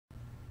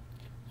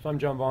So I'm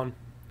John Vaughn,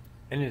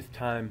 and it is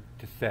time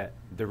to set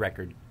the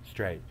record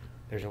straight.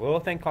 There's a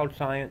little thing called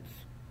science,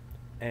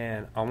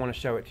 and I want to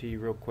show it to you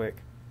real quick.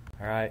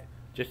 Alright,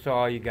 just so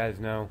all you guys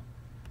know.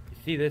 You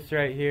see this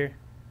right here?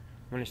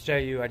 I'm going to show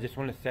you. I just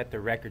want to set the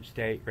record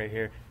straight right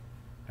here.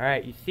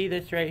 Alright, you see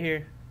this right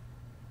here?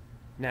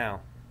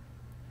 Now,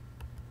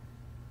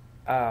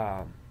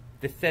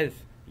 this says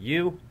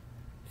you,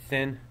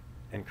 sin,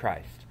 and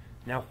Christ.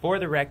 Now, for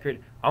the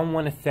record, I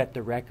want to set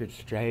the record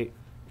straight.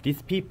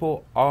 These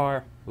people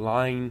are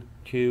lying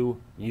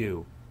to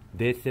you.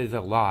 This is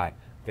a lie.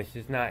 This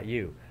is not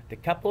you. The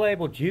cup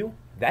labeled you,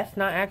 that's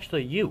not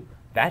actually you.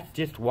 That's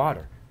just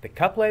water. The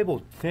cup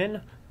labeled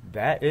sin,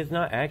 that is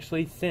not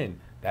actually sin.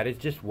 That is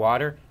just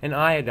water and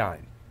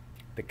iodine.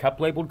 The cup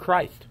labeled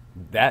Christ,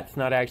 that's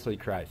not actually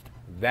Christ.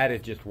 That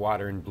is just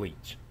water and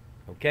bleach.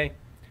 Okay?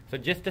 So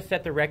just to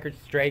set the record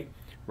straight,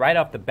 right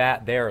off the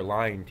bat, they are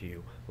lying to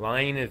you.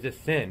 Lying is a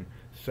sin,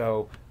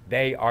 so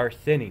they are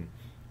sinning.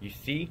 You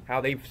see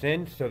how they've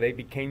sinned? So they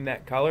became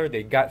that color.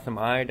 They got some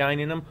iodine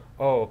in them.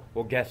 Oh,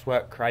 well, guess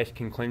what? Christ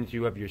can cleanse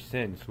you of your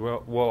sins.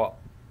 Well,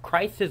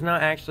 Christ is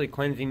not actually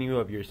cleansing you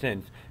of your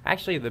sins.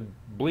 Actually, the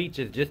bleach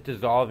is just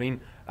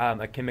dissolving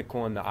a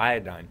chemical in the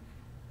iodine.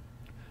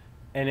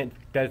 And it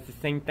does the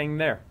same thing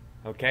there.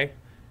 Okay?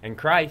 And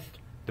Christ,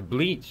 the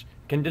bleach,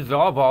 can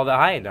dissolve all the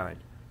iodine.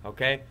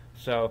 Okay?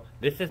 So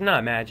this is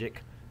not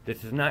magic.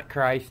 This is not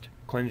Christ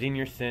cleansing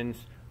your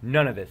sins.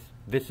 None of this.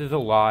 This is a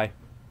lie.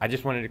 I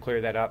just wanted to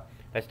clear that up.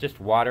 That's just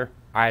water,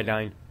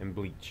 iodine, and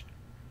bleach.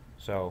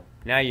 So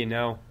now you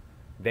know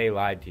they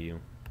lied to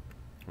you.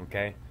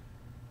 Okay?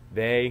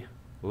 They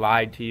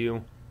lied to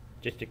you.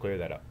 Just to clear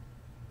that up.